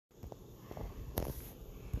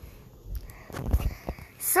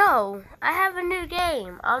So, I have a new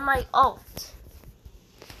game on my alt.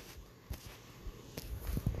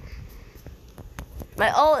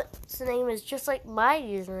 My alt's name is just like my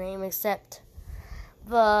username, except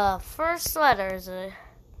the first letter is a...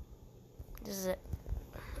 This is it.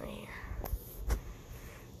 Right here.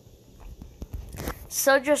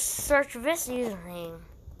 So just search this username.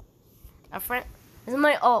 This is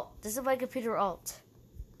my alt. This is my computer alt.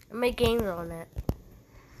 I make games on it.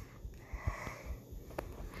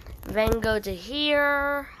 Then go to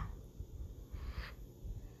here.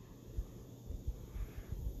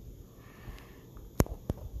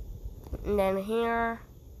 And then here.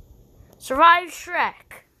 Survive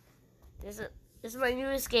Shrek. This is my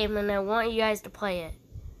newest game and I want you guys to play it.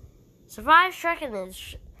 Survive Shrek and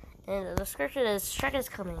the description is Shrek is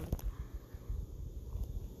coming.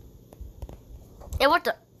 And what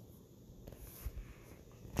the?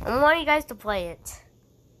 I want you guys to play it.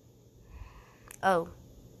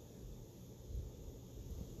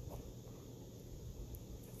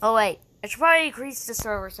 Oh wait, I should probably increase the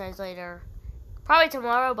server size later. Probably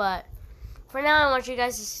tomorrow, but for now I want you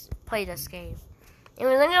guys to play this game.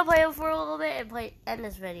 Anyways, I'm gonna play it for a little bit and end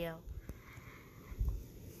this video.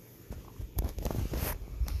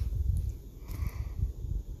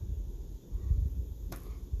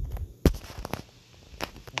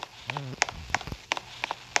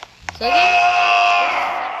 So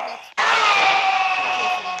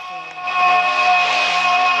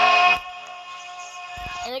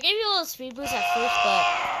and I gave you a little speed boost at first, but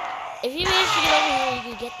if you manage to get over here, you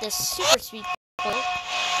can get this super speed point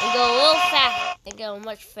and go a little fast and go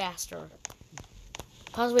much faster.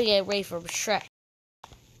 Possibly get away from Shrek.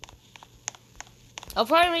 I'll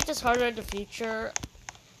probably make this harder in the future.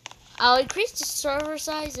 I'll increase the server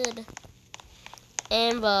size and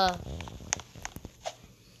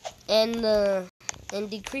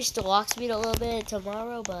decrease the lock speed a little bit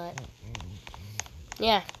tomorrow, but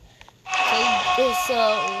yeah. So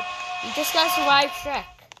you just gotta survive Shrek.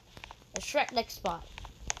 A Shrek next spot.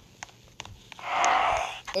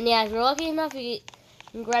 And yeah, if you're lucky enough, you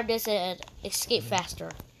can grab this and escape faster.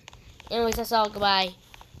 Anyways, that's all. Goodbye.